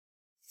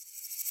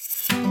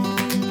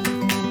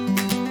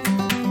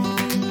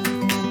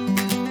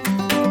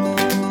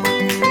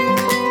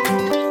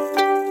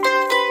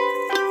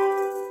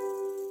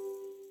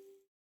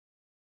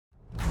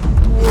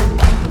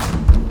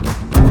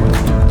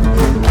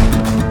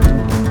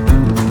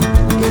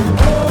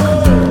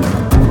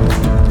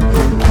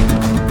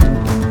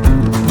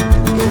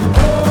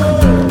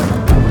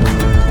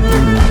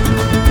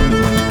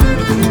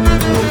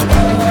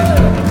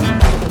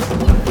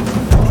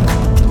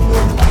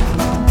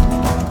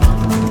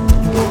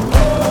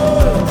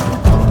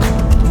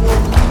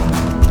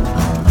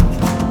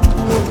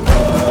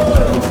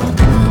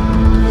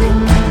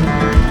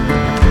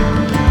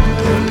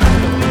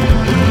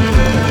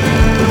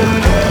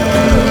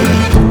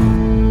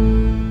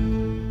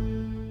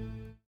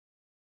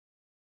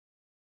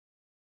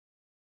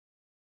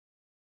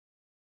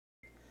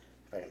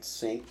can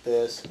sync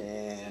this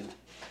in.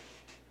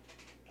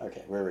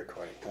 Okay, we're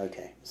recording.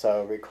 Okay,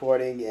 so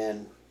recording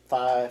in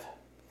 5,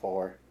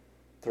 4,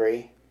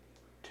 3,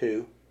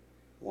 2,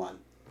 1.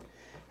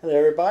 Hello,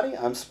 everybody.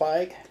 I'm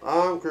Spike.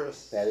 I'm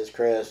Chris. That is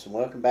Chris, and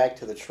welcome back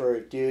to the Chore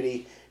of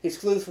Duty,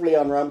 exclusively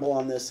on Rumble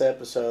on this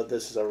episode.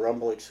 This is a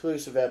Rumble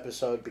exclusive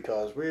episode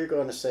because we're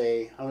going to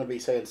say, I'm going to be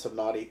saying some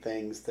naughty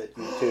things that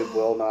YouTube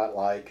will not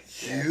like.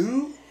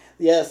 You?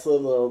 Yes,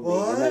 little me.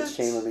 What? You're not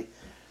shaming me.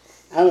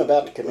 I'm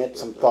about to commit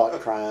some thought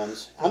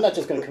crimes. I'm not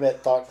just going to commit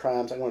thought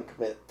crimes. I'm going to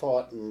commit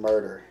thought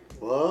murder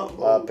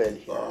up in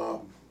here.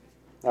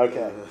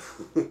 Okay.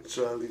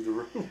 Should I leave the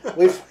room?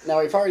 We've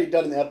already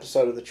done an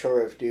episode of the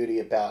Chore of Duty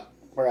about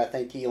where I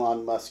think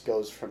Elon Musk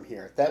goes from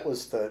here. That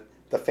was the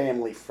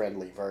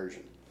family-friendly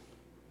version.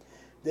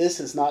 This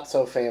is not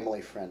so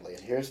family-friendly,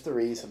 and here's the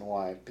reason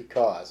why.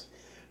 Because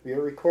we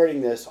are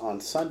recording this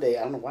on Sunday.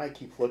 I don't know why I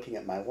keep looking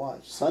at my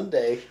watch.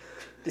 Sunday,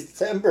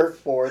 December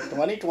 4th,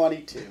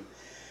 2022.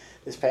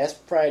 This past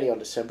Friday, on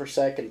December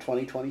 2nd,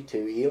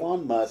 2022,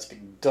 Elon Musk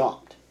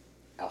dumped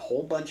a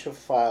whole bunch of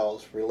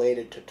files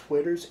related to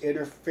Twitter's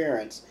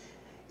interference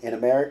in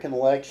American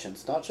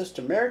elections. Not just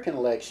American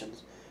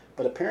elections,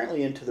 but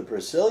apparently into the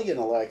Brazilian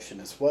election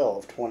as well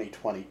of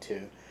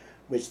 2022,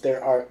 which they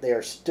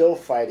are still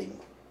fighting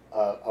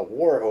a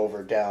war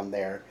over down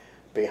there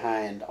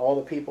behind all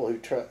the people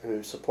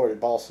who supported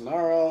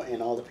Bolsonaro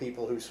and all the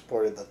people who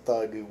supported the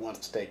thug who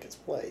wants to take his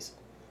place.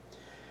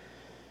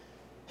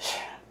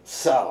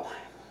 So,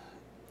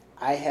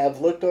 I have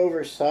looked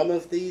over some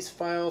of these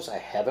files. I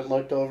haven't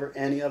looked over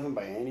any of them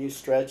by any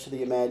stretch of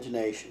the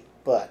imagination.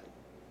 But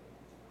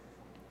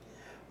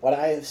what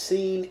I have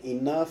seen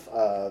enough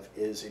of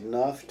is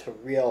enough to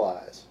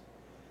realize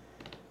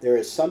there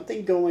is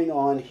something going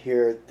on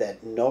here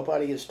that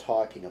nobody is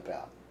talking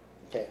about.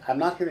 Okay, I'm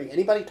not hearing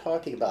anybody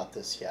talking about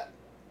this yet.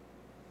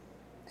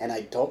 And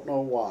I don't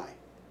know why.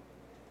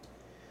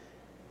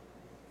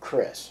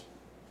 Chris,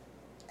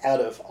 out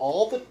of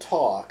all the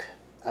talk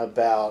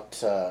about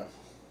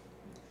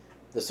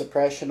the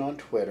suppression on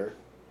Twitter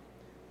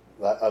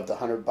of the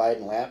Hunter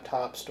Biden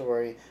laptop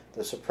story,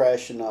 the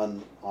suppression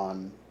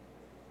on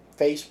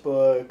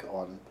Facebook,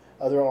 on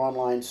other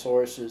online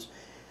sources,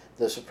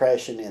 the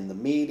suppression in the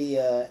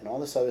media, and all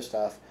this other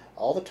stuff,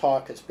 all the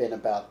talk has been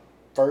about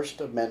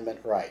First Amendment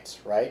rights,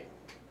 right?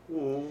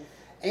 Mm-hmm.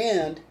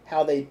 And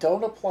how they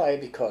don't apply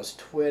because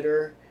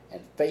Twitter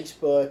and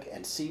Facebook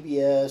and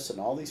CBS and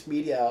all these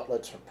media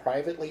outlets are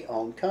privately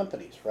owned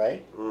companies,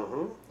 right?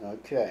 Mm-hmm.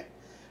 Okay.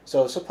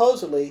 So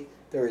supposedly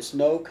there is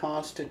no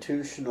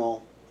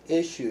constitutional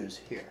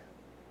issues here.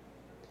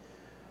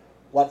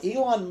 What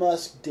Elon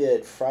Musk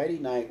did Friday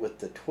night with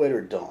the Twitter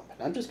dump,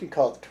 and I'm just going to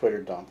call it the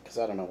Twitter dump because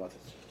I don't know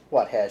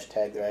what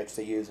hashtag they're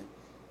actually using.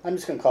 I'm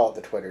just going to call it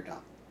the Twitter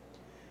dump.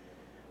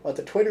 What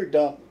the Twitter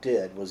dump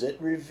did was it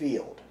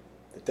revealed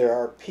that there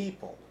are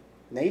people,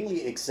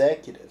 namely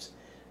executives,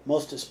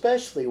 most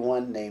especially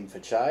one named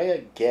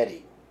Vijaya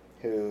Getty,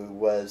 who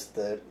was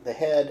the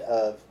head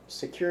of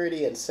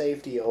security and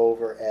safety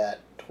over at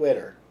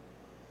Twitter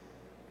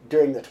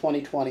during the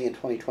 2020 and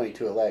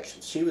 2022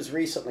 elections. She was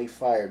recently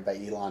fired by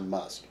Elon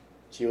Musk.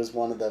 She was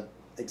one of the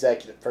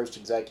first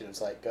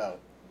executives let go.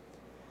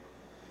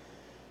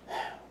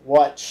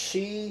 What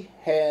she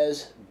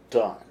has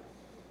done,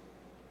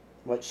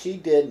 what she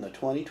did in the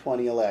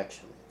 2020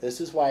 election, this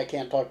is why I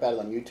can't talk about it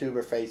on YouTube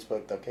or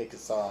Facebook. They'll kick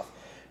us off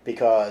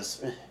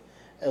because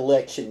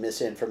election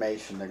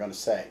misinformation, they're going to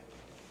say.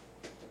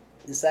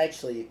 It's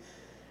actually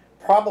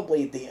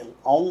probably the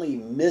only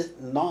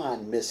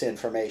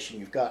non-misinformation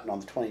you've gotten on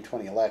the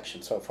 2020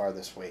 election so far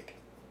this week,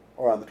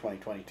 or on the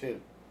 2022.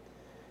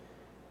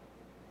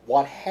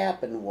 What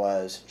happened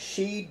was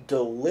she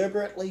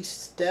deliberately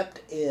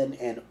stepped in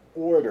and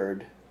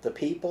ordered the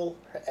people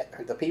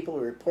who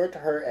report to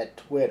her at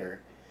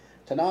Twitter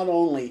to not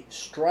only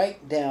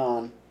strike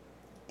down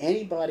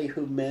anybody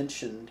who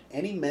mentioned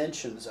any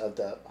mentions of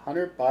the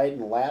Hunter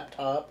Biden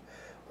laptop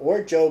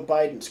or Joe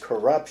Biden's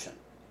corruption.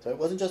 So it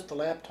wasn't just the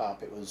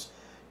laptop, it was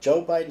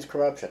Joe Biden's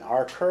corruption.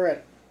 Our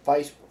current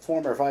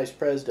former vice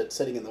president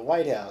sitting in the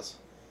White House,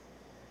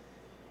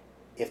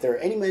 if there are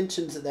any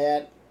mentions of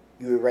that,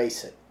 you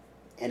erase it.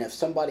 And if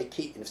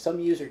some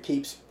user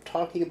keeps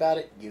talking about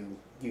it, you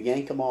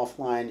yank them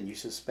offline and you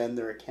suspend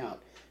their account.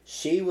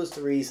 She was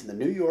the reason.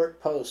 The New York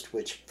Post,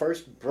 which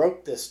first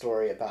broke this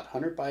story about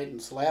Hunter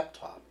Biden's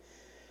laptop,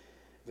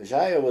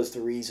 Vijaya was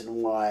the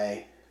reason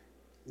why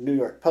New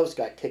York Post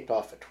got kicked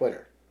off of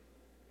Twitter.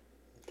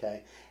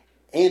 Okay?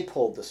 And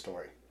pulled the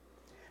story.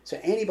 So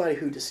anybody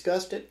who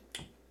discussed it,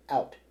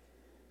 out.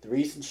 The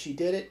reason she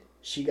did it,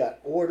 she got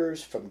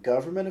orders from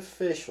government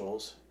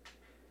officials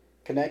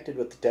connected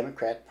with the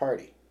Democrat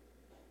Party.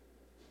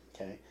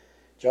 Okay?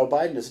 Joe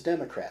Biden is a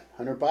Democrat.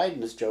 Hunter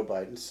Biden is Joe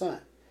Biden's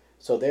son.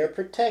 So they're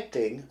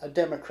protecting a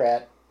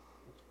Democrat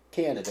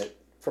candidate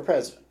for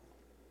president.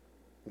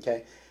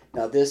 Okay?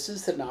 Now this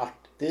is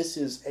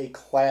a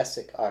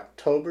classic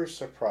October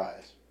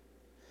surprise.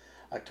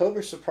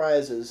 October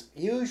surprises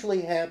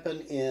usually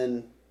happen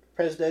in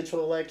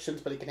presidential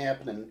elections, but it can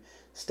happen in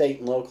state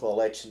and local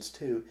elections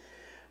too.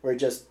 We're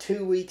just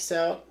 2 weeks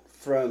out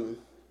from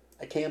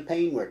a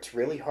campaign where it's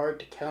really hard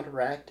to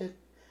counteract it.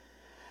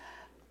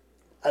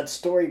 A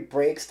story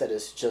breaks that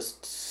is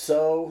just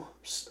so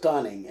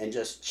stunning and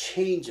just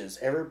changes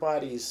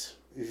everybody's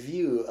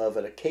view of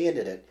a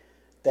candidate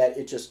that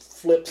it just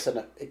flips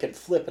it can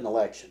flip an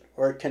election,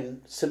 or it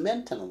can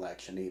cement an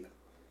election even.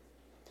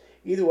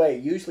 Either way,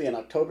 usually an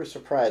October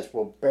surprise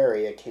will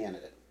bury a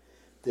candidate.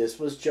 This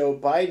was Joe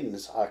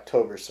Biden's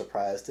October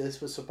surprise.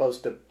 This was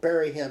supposed to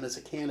bury him as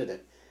a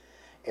candidate.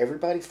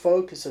 Everybody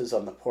focuses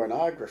on the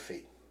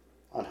pornography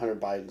on Hunter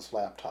Biden's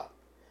laptop.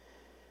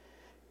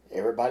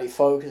 Everybody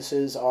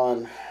focuses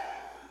on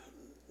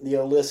the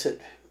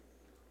illicit,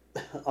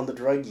 on the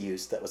drug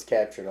use that was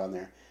captured on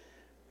there.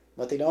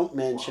 What they don't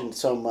mention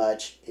so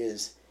much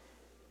is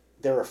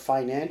there are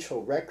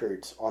financial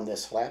records on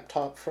this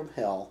laptop from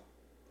hell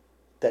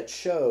that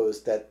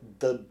shows that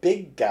the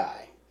big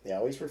guy, they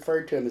always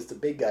refer to him as the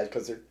big guy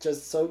because they're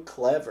just so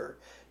clever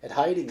at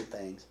hiding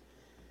things.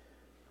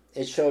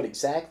 It showed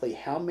exactly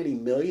how many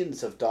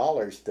millions of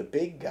dollars the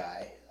big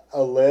guy,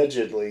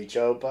 allegedly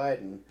Joe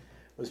Biden,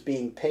 was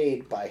being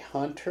paid by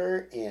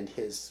Hunter and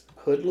his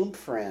hoodlum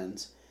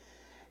friends,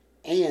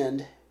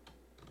 and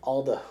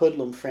all the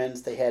hoodlum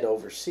friends they had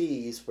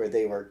overseas, where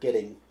they were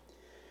getting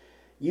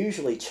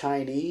usually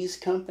Chinese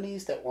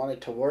companies that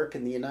wanted to work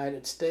in the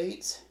United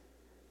States,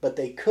 but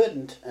they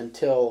couldn't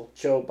until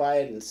Joe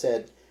Biden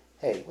said,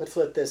 hey, let's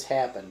let this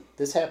happen.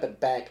 This happened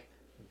back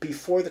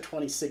before the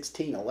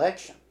 2016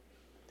 election.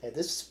 Okay,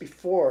 this is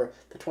before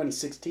the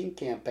 2016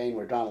 campaign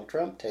where Donald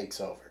Trump takes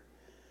over.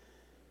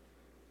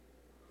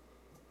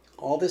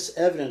 All this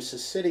evidence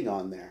is sitting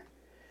on there.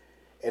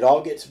 It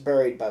all gets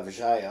buried by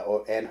Vijaya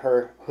and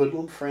her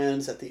hoodlum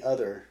friends at the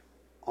other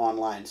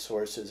online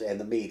sources and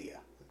the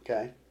media,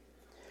 okay?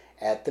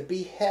 At the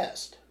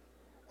behest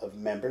of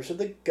members of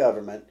the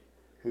government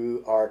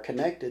who are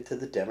connected to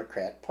the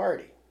Democrat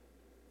Party.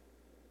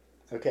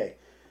 Okay,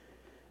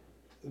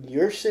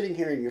 you're sitting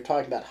here and you're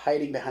talking about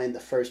hiding behind the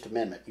First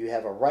Amendment. You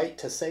have a right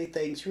to say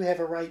things. You have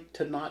a right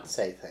to not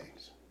say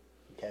things.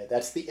 Okay,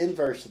 that's the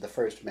inverse of the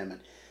First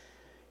Amendment.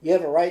 You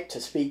have a right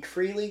to speak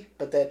freely,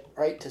 but that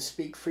right to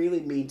speak freely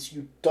means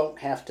you don't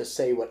have to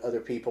say what other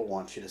people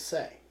want you to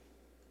say.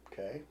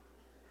 Okay?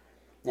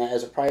 Now,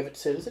 as a private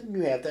citizen,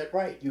 you have that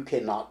right. You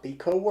cannot be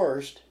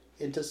coerced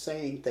into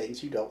saying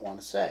things you don't want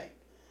to say.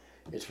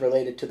 It's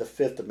related to the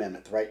Fifth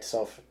Amendment, the right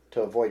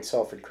to avoid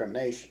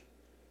self-incrimination.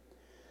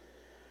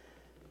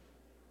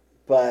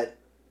 But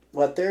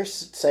what they're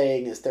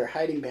saying is they're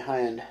hiding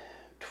behind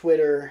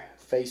Twitter,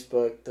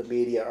 Facebook, the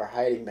media are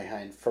hiding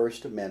behind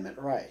First Amendment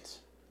rights.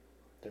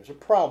 There's a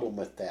problem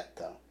with that,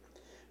 though.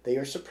 They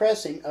are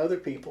suppressing other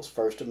people's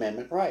First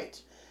Amendment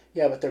rights.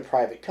 Yeah, but they're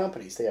private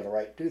companies. They have a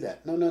right to do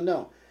that.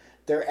 No.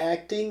 They're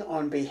acting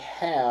on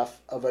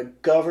behalf of a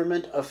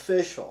government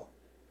official.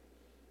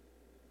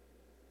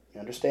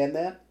 You understand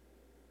that?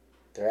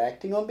 They're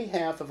acting on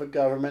behalf of a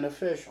government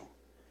official.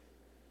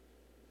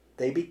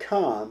 They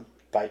become,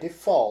 by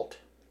default,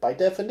 by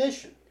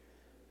definition,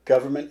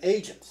 government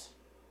agents.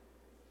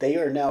 They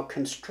are now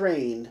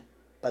constrained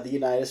by the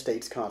United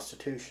States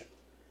Constitution.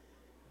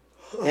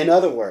 In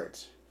other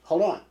words,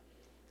 hold on.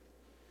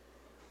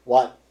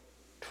 What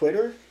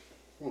Twitter,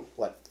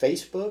 what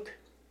Facebook,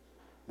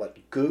 what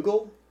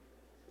Google,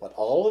 what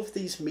all of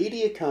these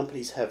media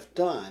companies have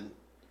done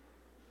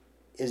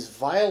is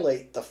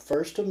violate the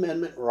First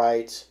Amendment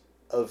rights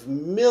of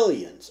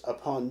millions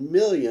upon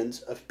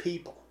millions of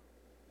people.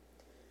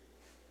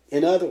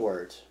 In other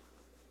words,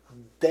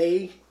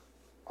 they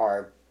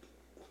are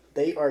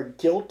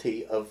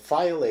guilty of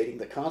violating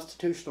the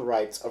constitutional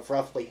rights of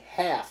roughly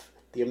half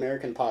the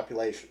American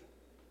population.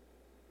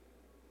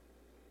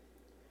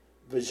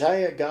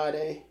 Vijaya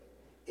Gadde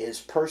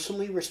is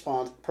personally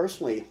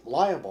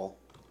liable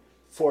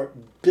for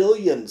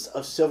billions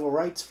of civil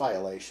rights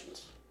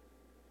violations.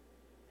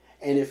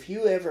 And if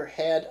you ever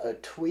had a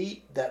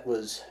tweet that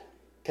was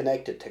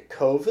connected to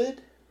COVID,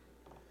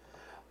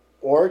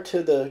 or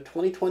to the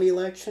 2020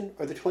 election,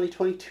 or the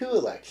 2022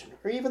 election,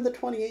 or even the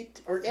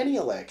 28 or any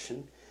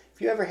election, if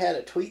you ever had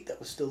a tweet that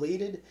was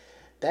deleted,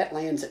 that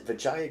lands at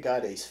Vijaya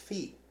Gadde's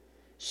feet.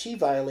 She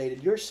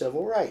violated your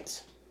civil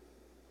rights.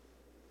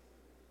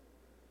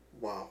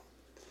 Wow.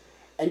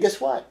 And guess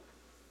what?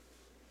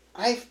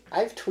 I've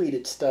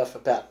tweeted stuff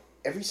about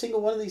every single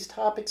one of these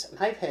topics, and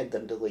I've had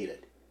them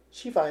deleted.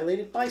 She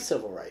violated my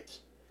civil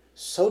rights.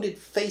 So did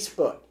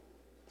Facebook,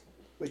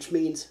 which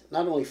means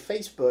not only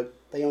Facebook,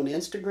 they own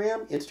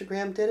Instagram.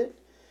 Instagram did it.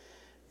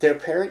 Their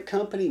parent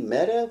company,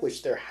 Meta,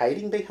 which they're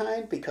hiding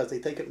behind because they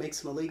think it makes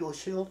them a legal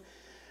shield,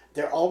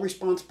 they're all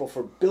responsible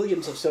for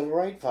billions of civil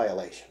rights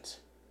violations.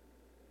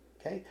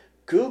 Okay?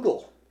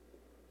 Google,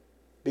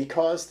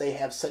 because they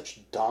have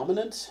such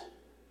dominance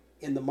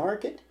in the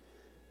market,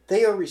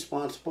 they are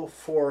responsible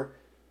for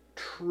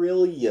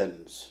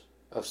trillions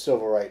of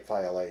civil rights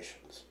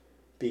violations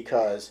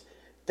because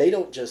they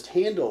don't just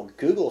handle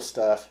Google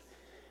stuff,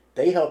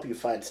 they help you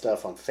find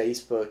stuff on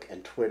Facebook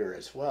and Twitter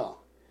as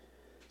well.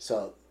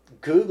 So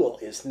Google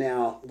is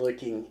now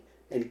looking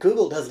And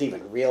Google doesn't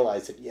even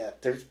realize it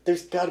yet.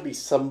 There's got to be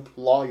some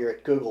lawyer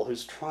at Google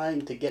who's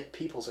trying to get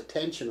people's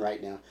attention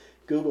right now.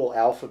 Google,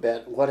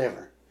 Alphabet,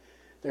 whatever.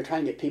 They're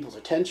trying to get people's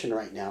attention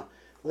right now.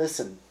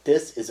 Listen,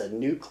 this is a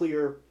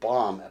nuclear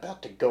bomb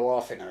about to go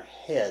off in our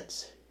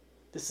heads.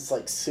 This is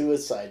like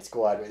Suicide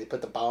Squad, where they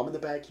put the bomb in the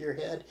back of your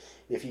head.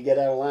 If you get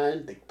out of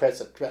line, they press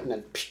a button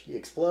and you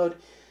explode.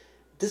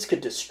 This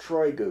could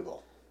destroy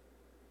Google.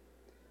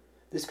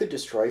 This could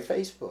destroy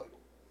Facebook.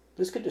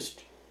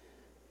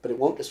 But it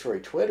won't destroy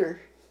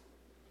Twitter,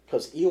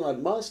 because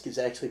Elon Musk is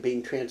actually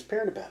being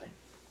transparent about it.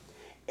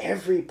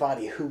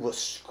 Everybody who was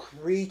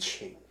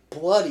screeching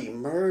bloody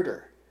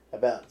murder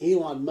about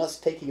Elon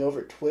Musk taking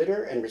over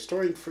Twitter and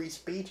restoring free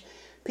speech,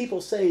 people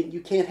saying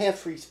you can't have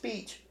free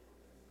speech,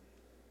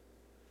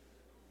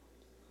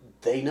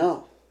 they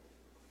know.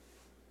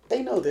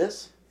 They know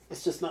this.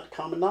 It's just not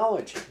common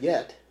knowledge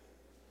yet.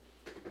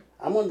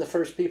 I'm one of the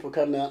first people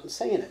coming out and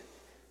saying it.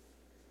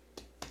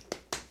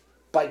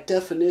 By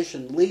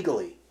definition,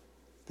 legally,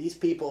 these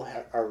people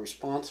are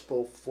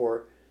responsible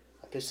for,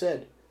 like I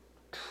said,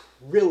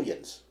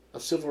 trillions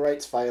of civil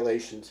rights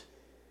violations.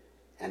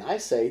 And I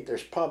say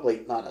there's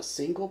probably not a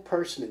single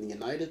person in the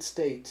United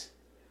States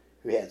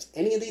who has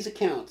any of these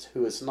accounts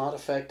who is not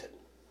affected.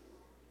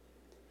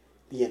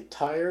 The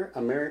entire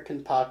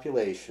American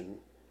population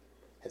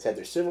has had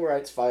their civil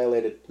rights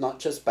violated, not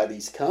just by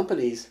these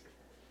companies,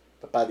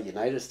 but by the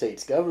United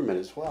States government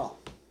as well.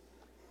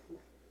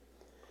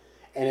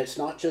 And it's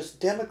not just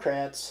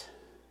Democrats,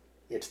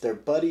 it's their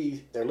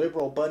buddies, their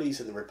liberal buddies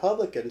and the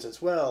Republicans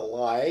as well,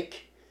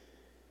 like,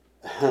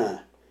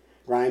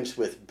 rhymes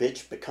with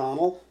bitch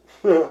McConnell.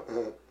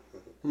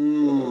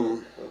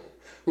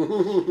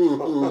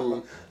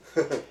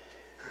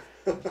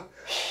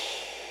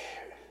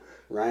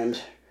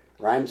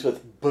 Rhymes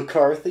with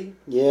McCarthy,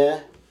 yeah.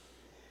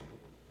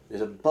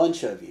 There's a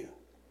bunch of you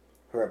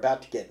who are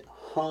about to get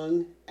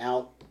hung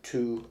out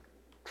to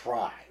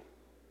dry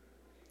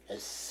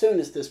as soon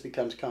as this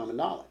becomes common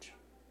knowledge.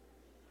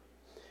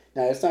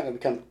 Now, it's not going to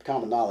become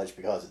common knowledge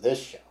because of this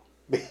show.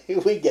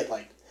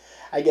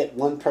 I get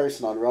one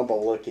person on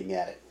Rumble looking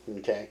at it,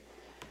 okay?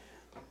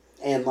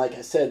 And like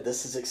I said,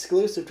 this is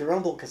exclusive to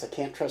Rumble because I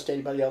can't trust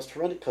anybody else to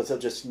run it because they'll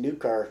just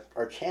nuke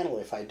our channel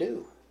if I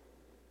do.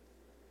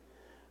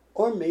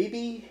 Or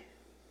maybe,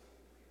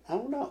 I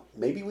don't know,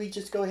 maybe we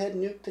just go ahead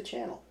and nuke the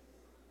channel.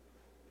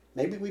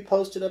 Maybe we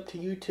post it up to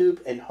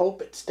YouTube and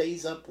hope it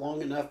stays up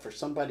long enough for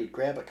somebody to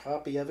grab a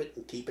copy of it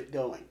and keep it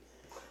going.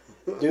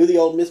 Do the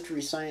old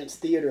Mystery Science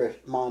Theater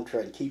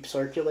mantra and keep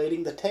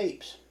circulating the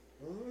tapes.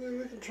 Well, maybe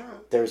we can try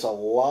it. There's a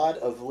lot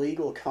of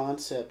legal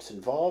concepts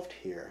involved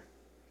here,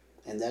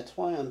 and that's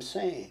why I'm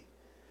saying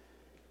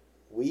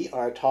we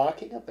are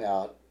talking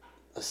about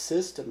a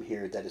system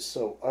here that is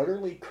so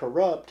utterly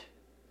corrupt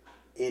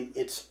and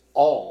it's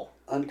all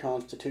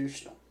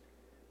unconstitutional,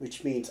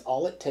 which means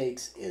all it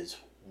takes is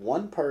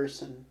one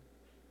person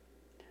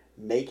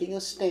making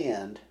a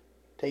stand,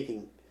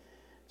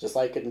 just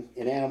like in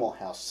Animal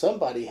House,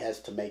 somebody has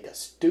to make a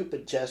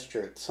stupid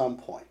gesture at some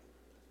point.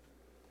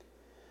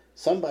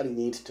 Somebody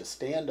needs to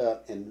stand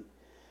up, and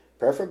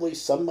preferably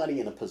somebody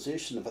in a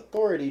position of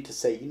authority to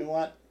say, you know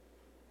what,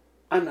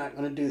 I'm not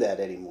going to do that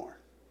anymore.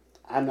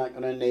 I'm not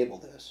going to enable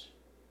this.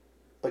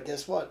 But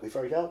guess what? We've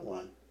already got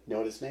one. You know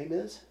what his name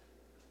is?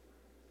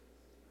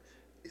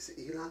 Is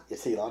it Elon?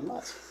 It's Elon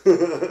Musk.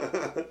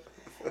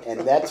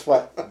 And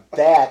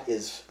that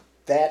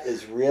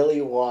is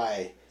really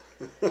why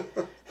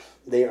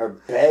they are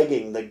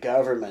begging the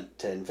government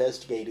to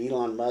investigate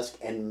Elon Musk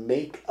and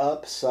make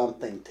up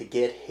something to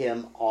get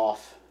him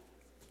off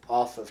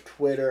of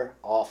Twitter,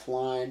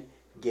 offline,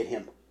 get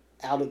him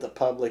out of the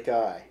public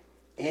eye.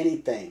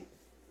 Anything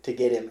to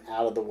get him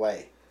out of the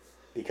way.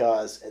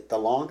 Because the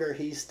longer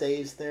he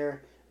stays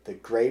there, the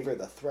graver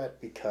the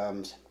threat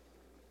becomes.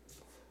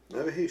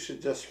 Maybe he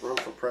should just run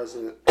for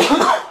president.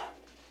 I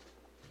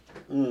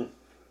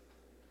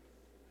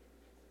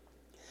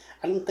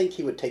don't think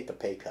he would take the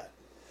pay cut.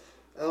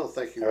 I don't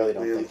think he would. I really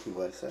don't think he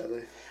would.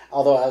 Sadly.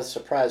 Although I was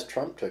surprised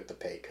Trump took the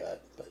pay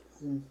cut, but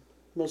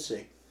we'll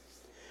see.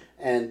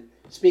 And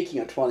speaking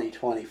of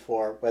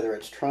 2024, whether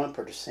it's Trump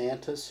or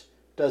DeSantis,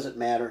 doesn't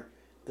matter.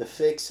 The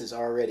fix is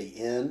already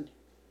in.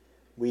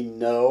 We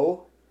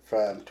know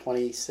from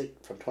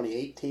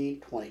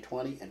 2018,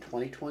 2020, and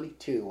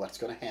 2022 what's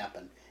going to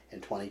happen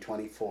in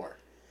 2024.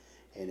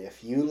 And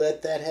if you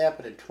let that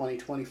happen in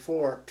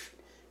 2024, you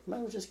might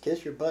as well just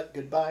kiss your butt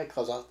goodbye,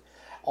 because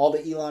all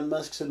the Elon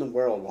Musks in the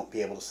world won't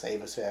be able to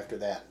save us after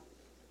that.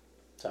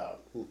 So,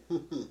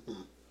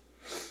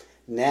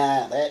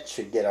 that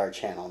should get our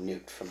channel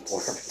nuked from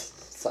orbit.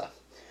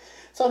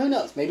 So who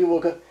knows? Maybe we'll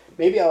go.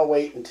 Maybe I'll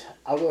wait and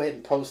I'll go ahead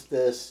and post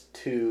this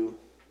to. You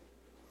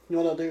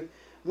know what I'll do?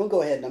 I'm going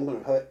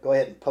to go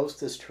ahead and post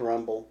this to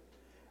Rumble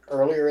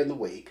earlier in the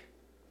week,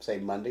 say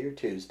Monday or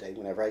Tuesday,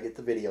 whenever I get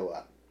the video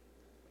up.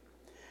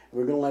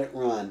 We're going to let it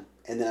run,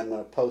 and then I'm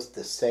going to post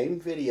the same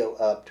video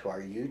up to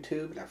our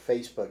YouTube and our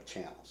Facebook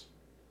channels.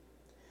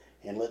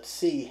 And let's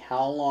see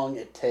how long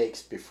it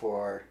takes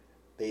before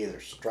they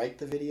either strike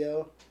the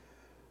video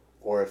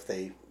or if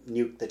they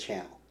nuke the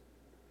channel.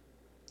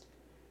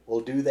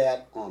 We'll do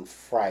that on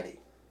Friday.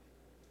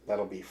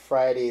 That'll be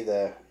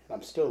Friday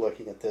I'm still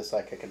looking at this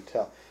like I can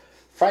tell.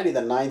 Friday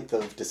the 9th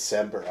of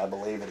December, I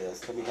believe it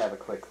is. Let me have a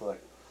quick look.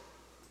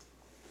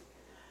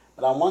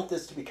 But I want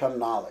this to become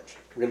knowledge.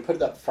 We're going to put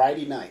it up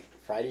Friday night,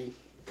 Friday,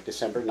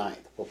 December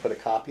 9th. We'll put a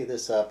copy of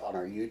this up on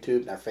our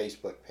YouTube and our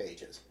Facebook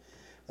pages.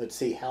 Let's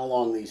see how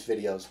long these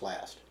videos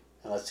last.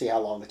 And let's see how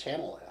long the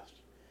channel lasts.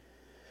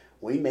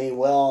 We may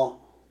well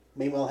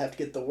have to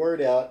get the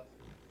word out.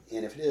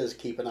 And if it is,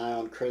 keep an eye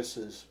on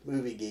Chris's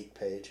Movie Geek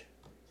page.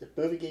 Is it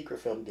Movie Geek or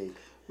Film Geek?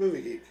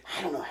 Movie Geek.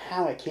 I don't know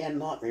how I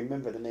cannot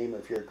remember the name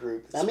of your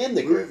group. I'm in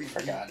the group,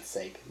 for God's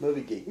sake.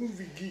 Movie Geek.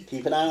 Movie Geek.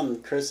 Keep an eye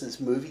on Chris's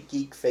Movie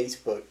Geek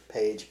Facebook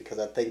page because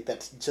I think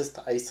that's just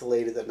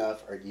isolated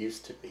enough, or it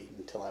used to be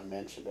until I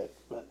mentioned it.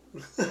 But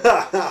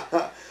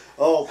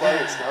oh,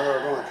 thanks. Now they're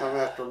going to come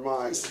after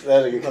mine.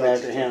 They're going to come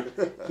after him.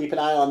 Keep an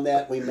eye on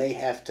that. We may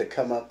have to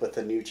come up with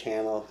a new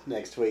channel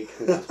next week.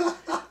 Who knows?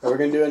 We're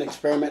going to do an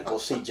experiment. We'll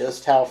see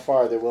just how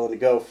far they're willing to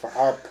go for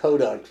our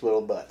podunk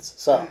little butts.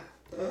 So,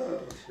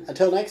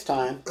 until next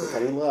time,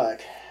 any luck.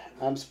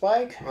 I'm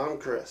Spike. I'm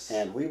Chris.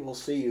 And we will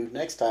see you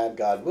next time,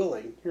 God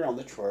willing, here on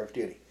the Chore of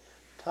Duty.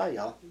 Bye,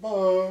 y'all.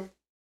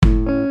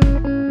 Bye.